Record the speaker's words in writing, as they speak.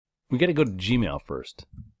we got to go to Gmail first.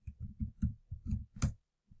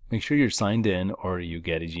 Make sure you're signed in or you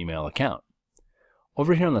get a Gmail account.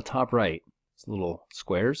 Over here on the top right, it's little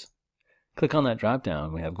squares. Click on that drop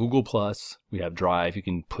down. We have Google+, we have Drive. You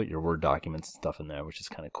can put your Word documents and stuff in there, which is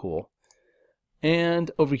kind of cool. And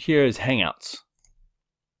over here is Hangouts.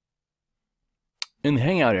 In the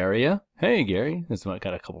Hangout area, hey Gary, this is I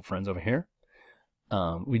got a couple friends over here.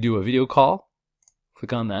 We do a video call.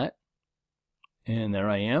 Click on that. And there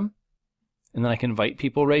I am. And then I can invite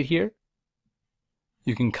people right here.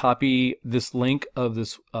 You can copy this link of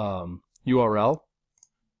this URL.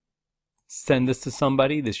 Send this to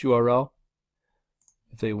somebody, this URL,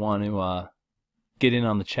 if they want to get in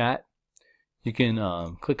on the chat. You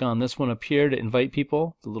can click on this one up here to invite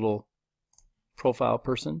people, the little profile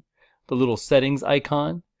person. The little settings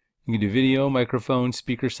icon. You can do video, microphone,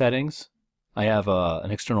 speaker settings. I have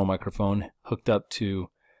an external microphone hooked up to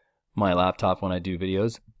my laptop when I do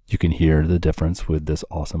videos. You can hear the difference with this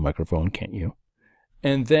awesome microphone, can't you?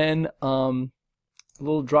 And then a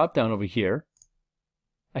little drop down over here.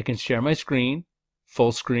 I can share my screen,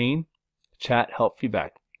 full screen, chat, help,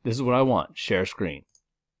 feedback. This is what I want, share screen.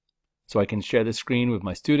 So I can share the screen with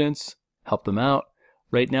my students, help them out.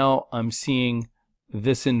 Right now I'm seeing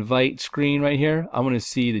this invite screen right here. I want to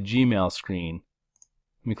see the Gmail screen.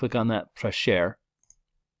 Let me click on that, press share.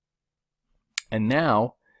 And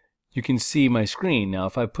now you can see my screen. Now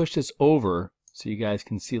if I push this over so you guys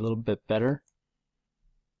can see a little bit better.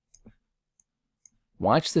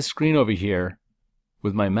 Watch the screen over here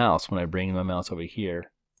with my mouse when I bring my mouse over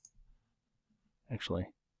here. Actually,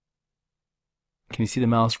 can you see the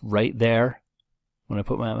mouse right there when I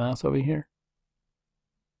put my mouse over here?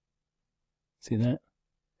 See that?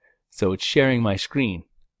 So it's sharing my screen.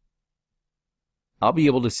 I'll be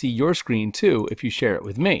able to see your screen too if you share it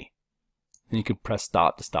with me. Then you can press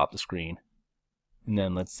stop to stop the screen. And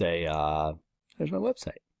then let's say, there's my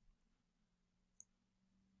website.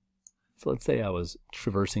 So let's say I was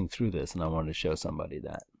traversing through this and I wanted to show somebody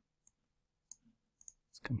that.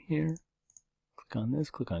 Let's come here, click on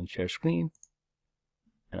this, click on share screen,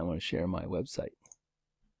 and I want to share my website.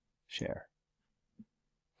 Share.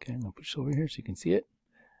 Okay, I'm going to push over here so you can see it.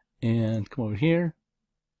 And come over here.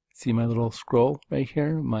 See my little scroll right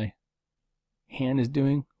here? My hand is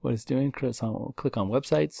doing what it's doing. Click on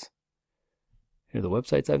websites. Here are the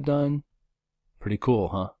websites I've done. Pretty cool,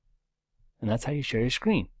 huh? And that's how you share your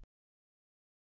screen.